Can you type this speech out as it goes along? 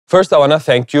First, I want to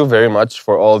thank you very much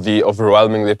for all the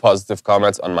overwhelmingly positive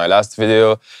comments on my last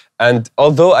video. And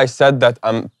although I said that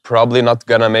I'm probably not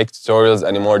gonna make tutorials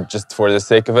anymore just for the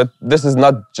sake of it, this is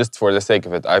not just for the sake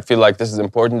of it. I feel like this is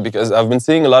important because I've been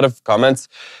seeing a lot of comments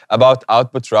about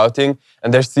output routing,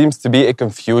 and there seems to be a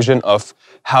confusion of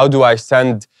how do I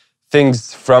send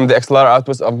things from the XLR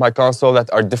outputs of my console that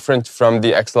are different from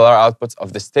the XLR outputs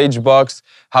of the stage box.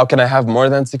 How can I have more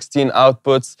than 16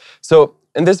 outputs? So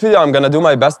in this video, I'm gonna do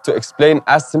my best to explain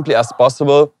as simply as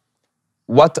possible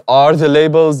what are the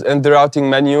labels in the routing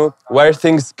menu, where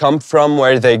things come from,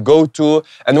 where they go to.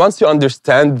 And once you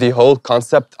understand the whole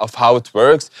concept of how it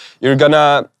works, you're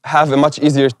gonna have a much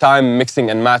easier time mixing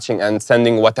and matching and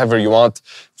sending whatever you want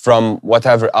from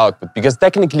whatever output. Because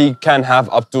technically you can have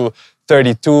up to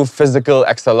 32 physical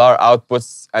XLR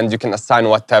outputs and you can assign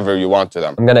whatever you want to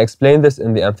them. I'm gonna explain this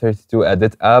in the M32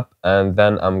 Edit app, and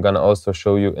then I'm gonna also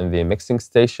show you in the Mixing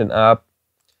Station app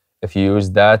if you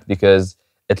use that, because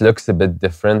it looks a bit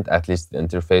different, at least the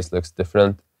interface looks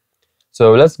different.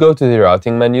 So let's go to the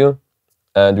routing menu,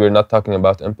 and we're not talking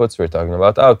about inputs, we're talking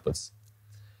about outputs.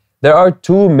 There are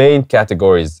two main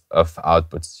categories of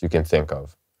outputs you can think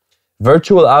of.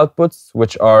 Virtual outputs,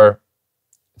 which are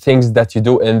things that you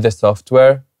do in the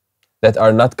software that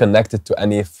are not connected to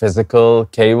any physical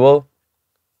cable.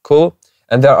 Cool.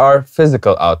 And there are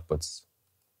physical outputs,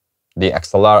 the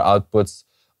XLR outputs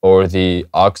or the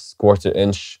aux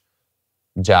quarter-inch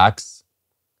jacks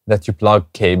that you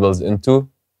plug cables into.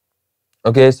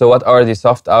 Okay, so what are the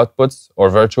soft outputs or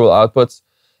virtual outputs?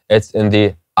 It's in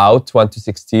the out 1 to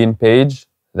 16 page,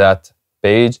 that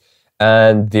page,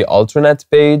 and the ULTRANET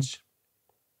page,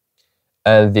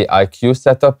 and the IQ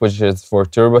setup, which is for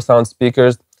turbo sound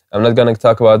speakers. I'm not going to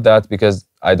talk about that because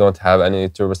I don't have any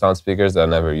turbo sound speakers. I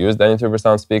never used any turbo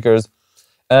sound speakers.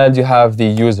 And you have the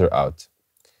user out.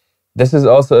 This is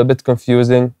also a bit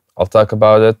confusing. I'll talk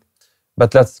about it,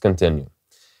 but let's continue.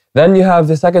 Then you have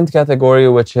the second category,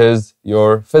 which is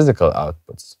your physical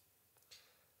outputs.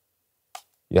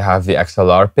 You have the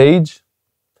XLR page,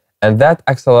 and that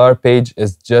XLR page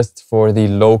is just for the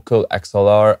local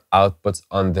XLR outputs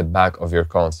on the back of your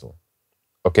console.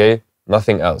 Okay?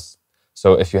 Nothing else.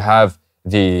 So if you have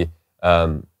the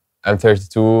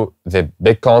M32, the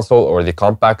big console or the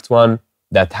compact one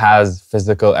that has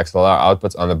physical XLR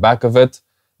outputs on the back of it,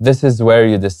 this is where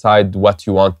you decide what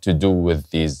you want to do with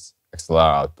these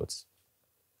XLR outputs.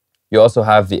 You also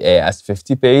have the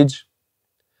AES50 page,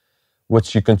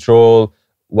 which you control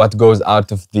what goes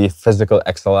out of the physical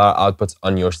XLR outputs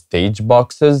on your stage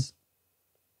boxes.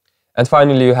 And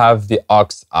finally, you have the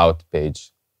aux out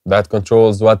page that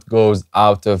controls what goes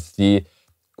out of the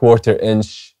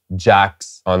quarter-inch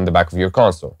jacks on the back of your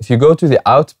console. If you go to the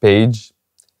out page,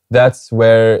 that's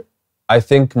where I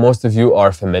think most of you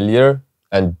are familiar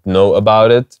and know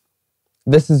about it.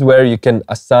 This is where you can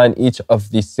assign each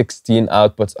of the 16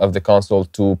 outputs of the console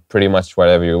to pretty much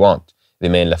whatever you want. The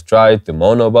main left-right, the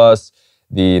mono bus,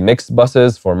 the mixed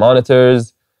buses for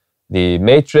monitors, the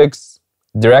matrix,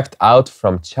 direct out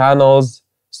from channels.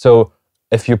 So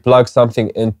if you plug something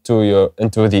into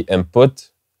the input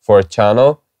for a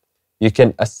channel, you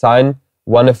can assign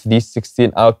one of these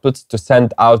 16 outputs to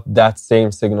send out that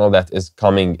same signal that is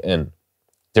coming in,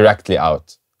 directly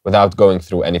out, without going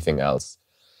through anything else.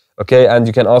 Okay, and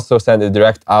you can also send it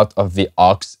direct out of the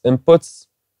aux inputs.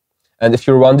 And if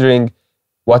you're wondering,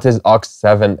 what is aux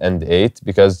 7 and 8?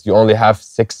 Because you only have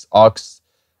 6 aux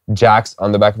jacks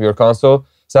on the back of your console.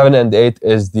 7 and 8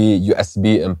 is the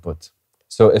USB input.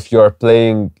 So if you're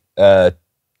playing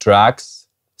tracks,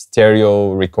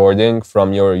 stereo recording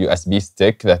from your USB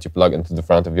stick that you plug into the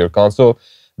front of your console,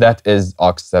 that is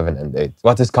aux 7 and 8.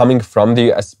 What is coming from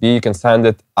the USB, you can send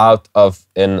it out of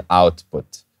in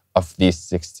output of these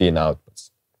 16 outputs.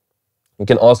 You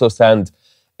can also send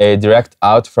a direct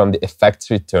out from the effects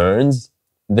returns.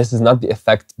 This is not the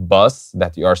effect bus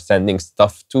that you are sending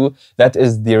stuff to. That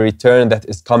is the return that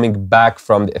is coming back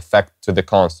from the effect to the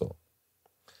console.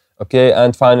 Okay,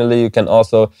 and finally, you can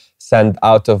also send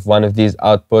out of one of these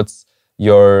outputs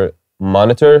your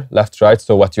monitor, left, right.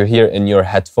 So what you hear in your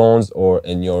headphones or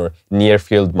in your near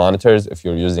field monitors, if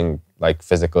you're using like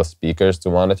physical speakers to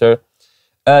monitor.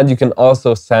 And you can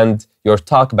also send your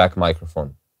talkback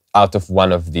microphone out of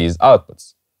one of these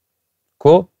outputs.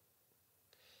 Cool?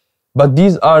 But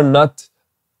these are not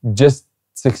just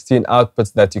 16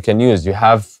 outputs that you can use. You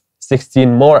have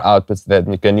 16 more outputs that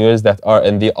you can use that are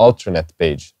in the ULTRANET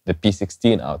page, the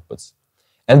P16 outputs.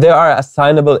 And they are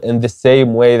assignable in the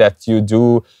same way that you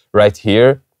do right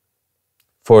here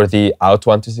for the out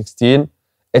 1 to 16.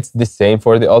 It's the same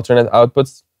for the ULTRANET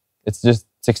outputs. It's just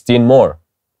 16 more.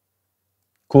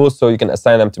 Cool, so you can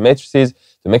assign them to matrices,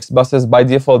 to mixed buses. By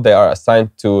default, they are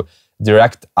assigned to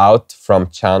direct out from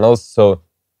channels. So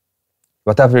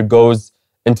whatever goes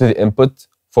into the input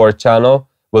for a channel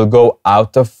will go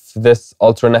out of this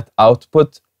ULTRANET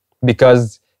output,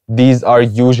 because these are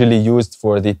usually used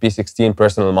for the P16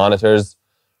 personal monitors.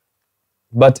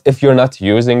 But if you're not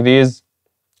using these,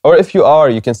 or if you are,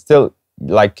 you can still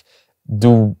like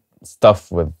do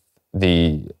stuff with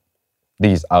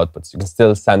these outputs. You can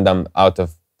still send them out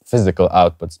of physical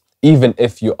outputs, even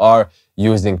if you are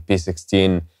using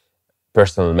P16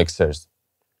 personal mixers.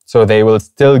 So they will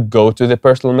still go to the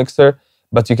personal mixer,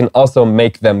 but you can also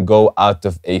make them go out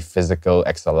of a physical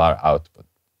XLR output.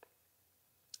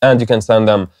 And you can send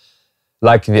them,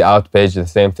 like the out page, the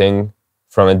same thing,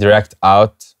 from a direct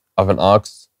out of an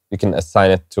aux. You can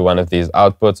assign it to one of these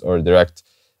outputs, or direct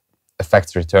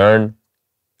effects return,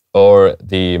 or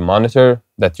the monitor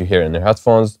that you hear in your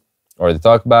headphones, or the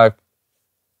talkback.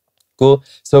 Cool.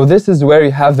 So this is where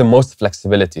you have the most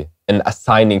flexibility in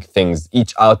assigning things,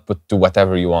 each output to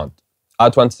whatever you want.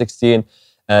 Out 116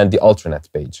 and the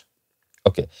ULTRANET page.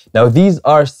 Okay, now these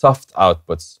are soft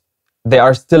outputs. They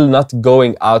are still not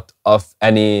going out of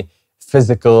any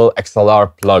physical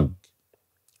XLR plug,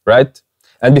 right?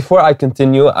 And before I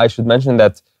continue, I should mention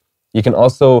that you can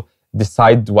also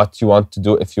decide what you want to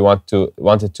do. If you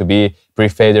want it to be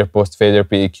pre-fader, post-fader,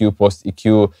 pre-EQ,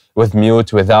 post-EQ, with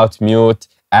mute, without mute,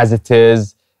 as it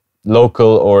is,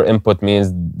 local or input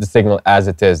means the signal as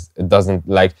it is. It doesn't,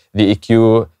 like the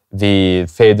EQ, the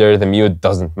fader, the mute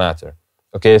doesn't matter.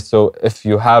 Okay, so if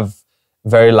you have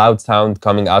very loud sound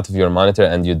coming out of your monitor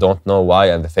and you don't know why,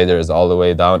 and the fader is all the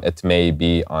way down, it may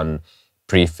be on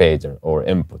pre-fader or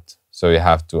input. So you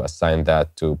have to assign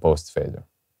that to post-fader.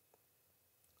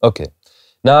 Okay,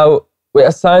 now we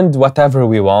assigned whatever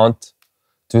we want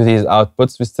to these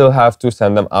outputs. We still have to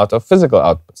send them out of physical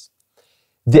outputs.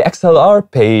 The XLR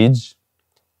page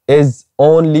is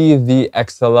only the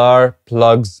XLR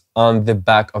plugs on the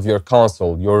back of your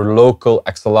console, your local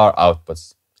XLR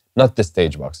outputs, not the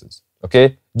stage boxes,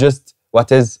 okay? Just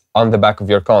what is on the back of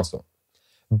your console.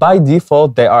 By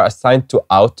default, they are assigned to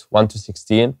out 1 to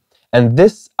 16, and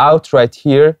this out right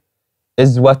here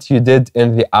is what you did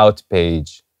in the out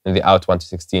page, in the out 1 to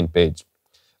 16 page,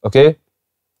 okay?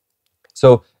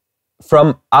 So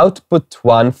from output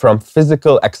 1, from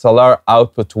physical XLR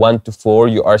output 1 to 4,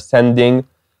 you are sending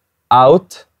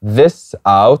out this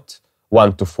out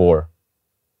 1 to 4.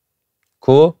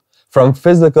 Cool? From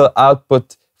physical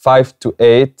output 5 to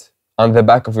 8 on the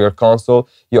back of your console,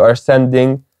 you are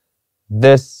sending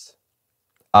this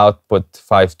output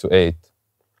 5 to 8.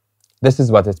 This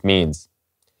is what it means.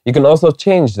 You can also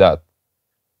change that.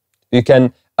 You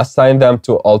can assign them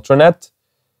to ULTRANET,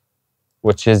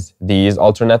 which is these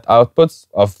ULTRANET outputs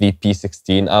of the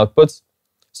P16 outputs.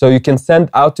 So you can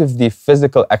send out of the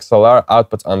physical XLR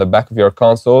outputs on the back of your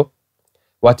console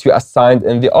what you assigned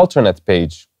in the ULTRANET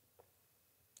page.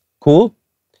 Cool?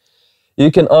 You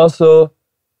can also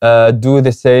do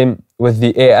the same with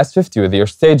the AES50, with your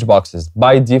stage boxes.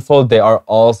 By default, they are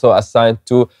also assigned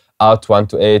to out 1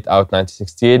 to 8, out 9 to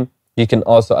 16. You can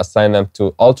also assign them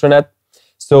to ULTRANET.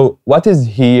 So what is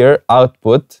here,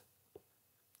 output,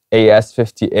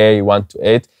 AES50A 1 to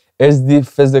 8, is the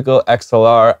physical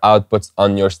XLR outputs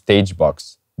on your stage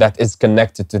box that is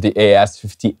connected to the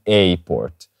AES50A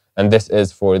port. And this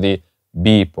is for the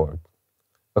B port.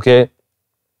 Okay?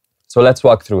 So let's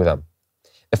walk through them.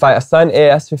 If I assign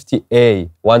AES50A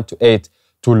 1 to 8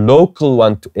 to local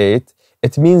 1 to 8,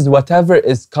 it means whatever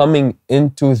is coming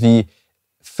into the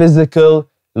physical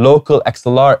local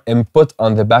XLR input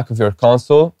on the back of your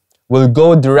console will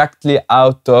go directly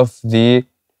out of the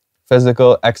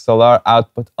physical XLR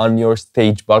output on your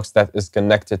stage box that is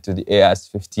connected to the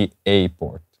AES50A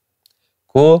port.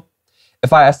 Cool?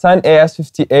 If I assign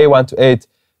AES50A 1 to 8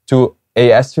 to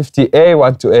AES50A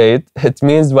 1 to 8, it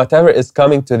means whatever is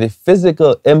coming to the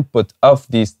physical input of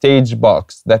the stage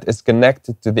box that is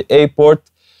connected to the A port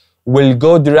will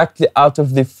go directly out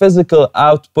of the physical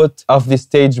output of the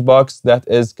stage box that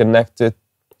is connected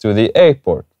to the A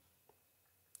port.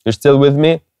 You're still with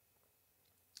me?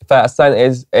 If I assign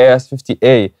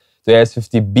AES50A to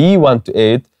AES50B 1 to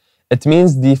 8, it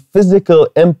means the physical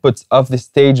inputs of the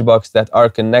stage box that are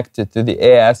connected to the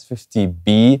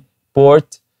AES50B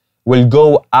port will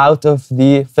go out of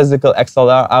the physical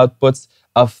XLR outputs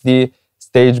of the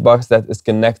stage box that is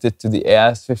connected to the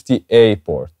AES50A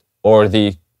port, or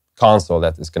the console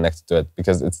that is connected to it,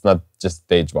 because it's not just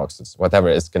stage boxes, whatever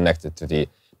is connected to the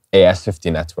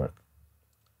AES50 network.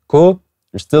 Cool?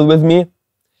 You're still with me?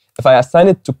 If I assign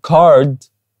it to card,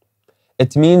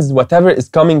 it means whatever is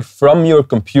coming from your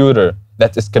computer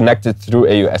that is connected through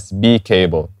a USB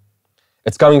cable.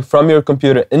 it's coming from your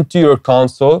computer into your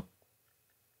console,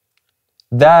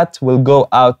 that will go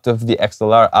out of the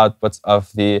XLR outputs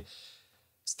of the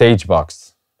stage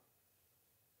box.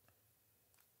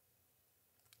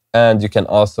 And you can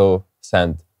also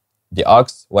send the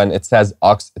aux. When it says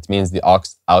aux, it means the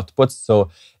aux outputs. So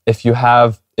if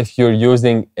you're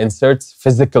using inserts,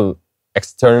 physical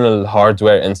external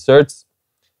hardware inserts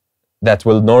that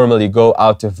will normally go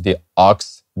out of the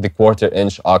aux, the 1/4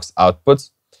 inch aux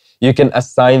outputs, you can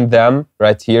assign them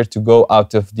right here to go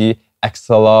out of the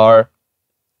XLR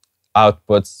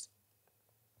outputs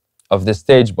of the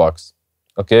stage box.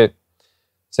 Okay,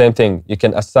 same thing. You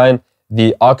can assign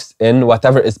the aux in,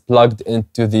 whatever is plugged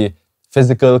into the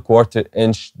physical 1/4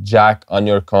 inch jack on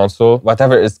your console,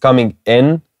 whatever is coming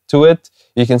in to it,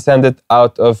 you can send it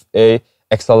out of a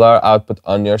XLR output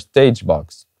on your stage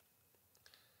box.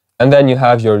 And then you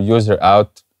have your user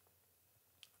out,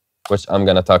 which I'm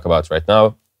going to talk about right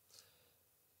now.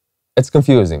 It's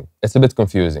confusing. It's a bit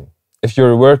confusing. If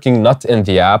you're working not in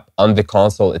the app, on the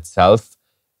console itself,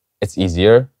 it's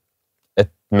easier. It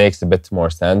makes a bit more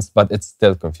sense, but it's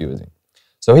still confusing.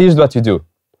 So here's what you do.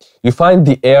 You find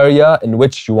the area in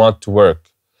which you want to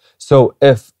work. So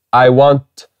if I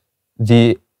want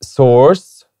the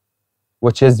source,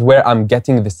 which is where I'm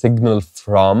getting the signal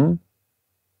from,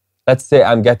 let's say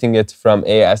I'm getting it from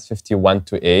AES50 1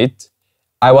 to 8,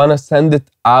 I want to send it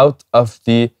out of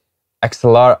the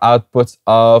XLR outputs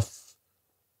of,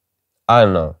 I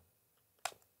don't know,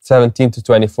 17 to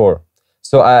 24.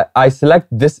 So I select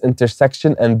this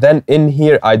intersection, and then in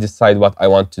here I decide what I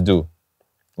want to do,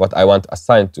 what I want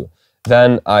assigned to.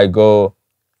 Then I go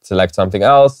select something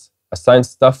else, assign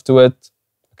stuff to it.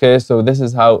 Okay, so this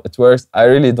is how it works. I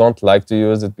really don't like to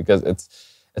use it because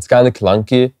it's kind of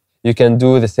clunky. You can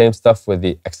do the same stuff with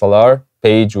the XLR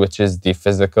page, which is the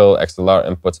physical XLR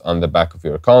inputs on the back of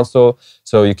your console.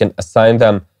 So you can assign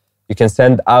them. You can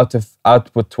send out of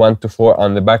output 1 to 4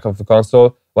 on the back of the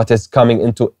console. What is coming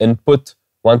into input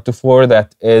 1 to 4,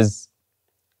 that is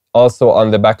also on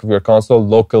the back of your console.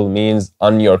 Local means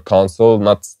on your console,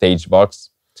 not stage box.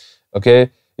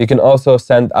 Okay, you can also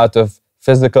send out of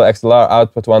physical XLR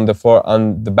output 1 to 4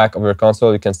 on the back of your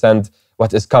console. You can send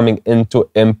what is coming into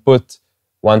input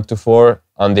 1 to 4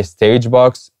 on the stage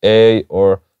box A,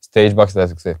 or stage box that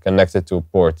is connected to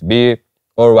port B,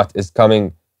 or what is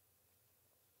coming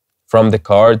from the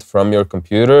card from your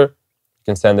computer. You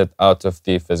can send it out of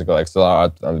the physical XLR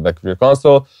output on the back of your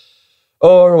console,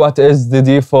 or what is the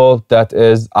default, that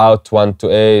is out 1 to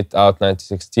 8, out 9 to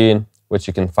 16, which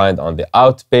you can find on the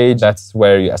out page. That's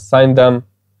where you assign them.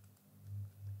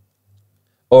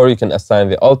 Or you can assign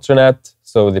the ULTRANET,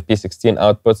 so the P16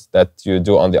 outputs that you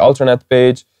do on the ULTRANET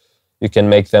page. You can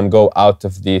make them go out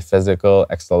of the physical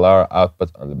XLR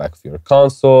output on the back of your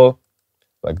console,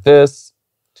 like this.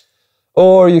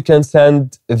 Or you can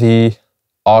send the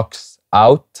aux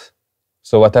out.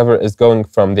 So whatever is going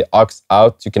from the aux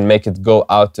out, you can make it go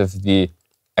out of the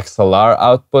XLR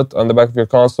output on the back of your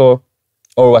console.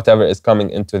 Or whatever is coming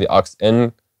into the aux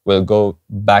in will go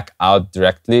back out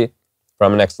directly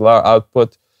from an XLR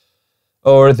output.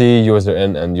 Or the user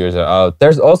in and user out.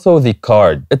 There's also the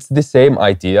card. It's the same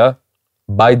idea.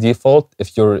 By default,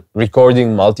 if you're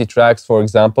recording multi-tracks, for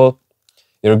example,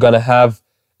 you're going to have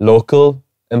local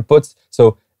inputs.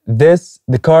 So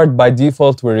the card by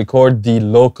default will record the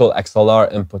local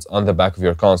XLR inputs on the back of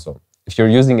your console. If you're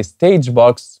using a stage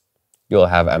box, you'll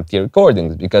have empty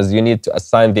recordings because you need to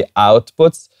assign the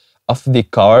outputs of the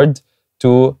card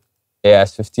to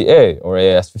AES50A or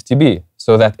AES50B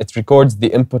so that it records the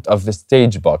input of the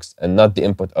stage box and not the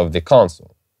input of the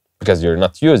console, because you're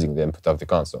not using the input of the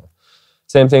console.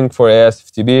 Same thing for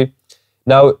AES50B.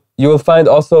 Now, you will find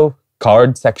also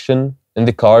card section in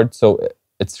the card, so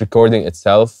it's recording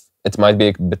itself. It might be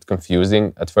a bit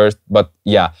confusing at first, but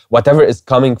yeah, whatever is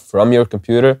coming from your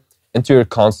computer into your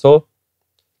console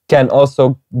can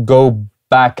also go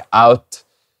back out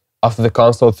of the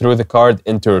console through the card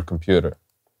into your computer.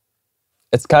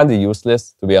 It's kind of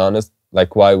useless, to be honest.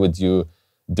 Like, why would you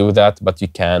do that? But you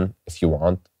can if you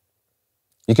want.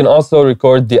 You can also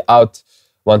record the out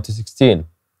 1 to 16.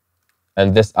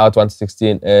 And this out 1 to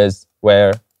 16 is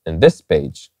where, in this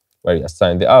page, where you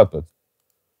assign the output.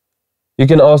 You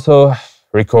can also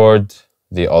record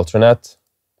the ULTRANET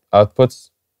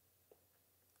outputs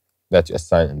that you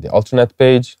assign in the ULTRANET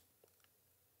page.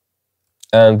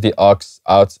 And the aux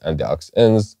outs and the aux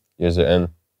ins, user in.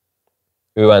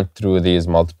 We went through these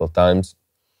multiple times.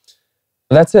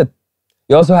 And that's it.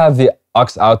 You also have the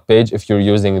aux out page if you're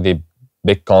using the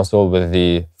big console with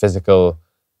the physical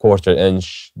 1/4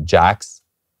 inch jacks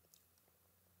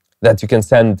that you can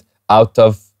send out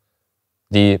of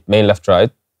the main left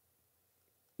right.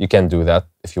 you can do that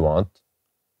if you want.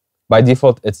 By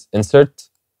default, it's insert.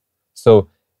 So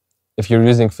if you're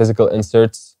using physical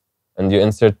inserts and you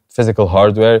insert physical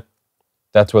hardware,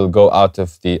 that will go out of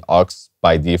the aux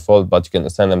by default, but you can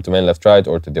assign them to main, left, right,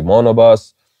 or to the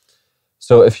monobus.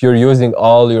 So if you're using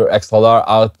all your XLR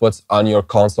outputs on your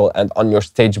console and on your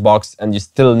stage box and you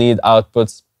still need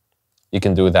outputs, you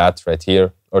can do that right here,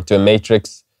 or to a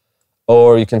matrix,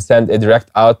 or you can send a direct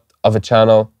out of a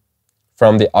channel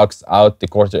from the aux out, the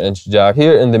 1/4" jack.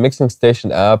 Here in the mixing station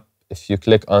app, if you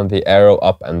click on the arrow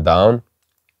up and down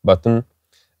button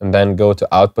and then go to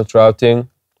output routing,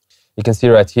 you can see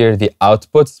right here the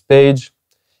outputs page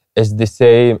is the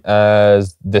same as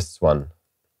this one,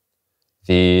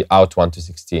 the out 1 to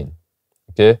 16.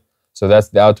 Okay, so that's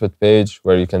the output page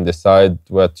where you can decide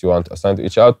what you want to assign to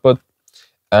each output,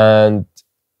 and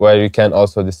where you can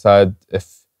also decide if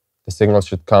the signal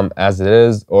should come as it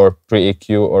is, or pre-EQ,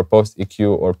 or post-EQ,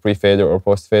 or pre-fader, or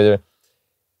post-fader.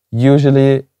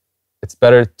 Usually, it's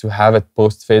better to have it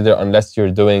post-fader unless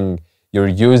you're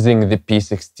using the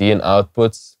P16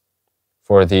 outputs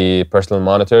for the personal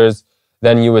monitors.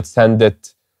 Then you would send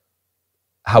it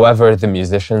however the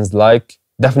musicians like.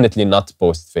 Definitely not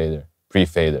post-fader,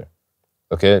 pre-fader,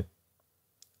 okay?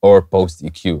 Or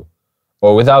post-EQ,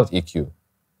 or without EQ,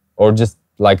 or just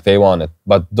like they want it.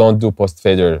 But don't do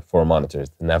post-fader for monitors,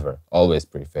 never, always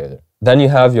pre-fader. Then you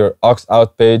have your aux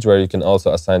out page where you can also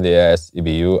assign the AES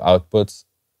EBU outputs.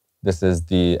 This is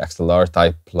the XLR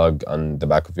type plug on the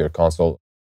back of your console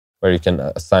where you can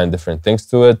assign different things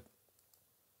to it.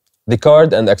 The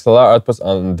card and XLR outputs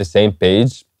on the same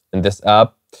page in this app.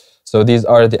 So these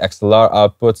are the XLR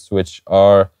outputs, which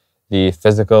are the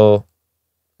physical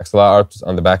XLR outputs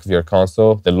on the back of your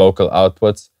console, the local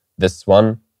outputs, this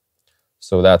one.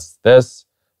 So that's this.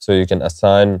 So you can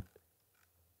assign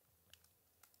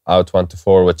out 1 to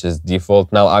 4, which is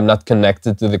default. Now I'm not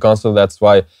connected to the console, that's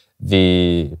why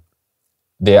they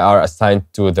are assigned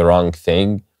to the wrong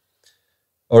thing.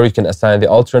 Or you can assign the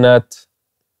ULTRANET,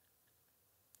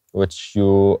 which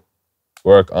you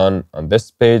work on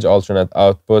this page, ULTRANET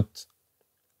output.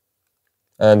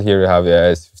 And here you have the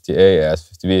AES50A,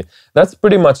 AES50B. That's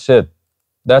pretty much it.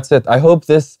 That's it. I hope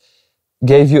this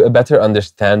gave you a better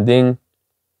understanding,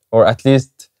 or at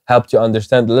least helped you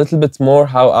understand a little bit more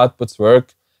how outputs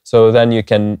work, so then you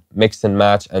can mix and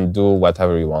match and do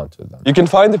whatever you want with them. You can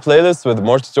find the playlist with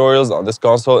more tutorials on this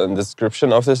console in the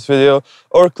description of this video,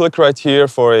 or click right here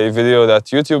for a video that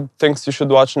YouTube thinks you should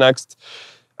watch next,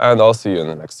 and I'll see you in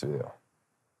the next video.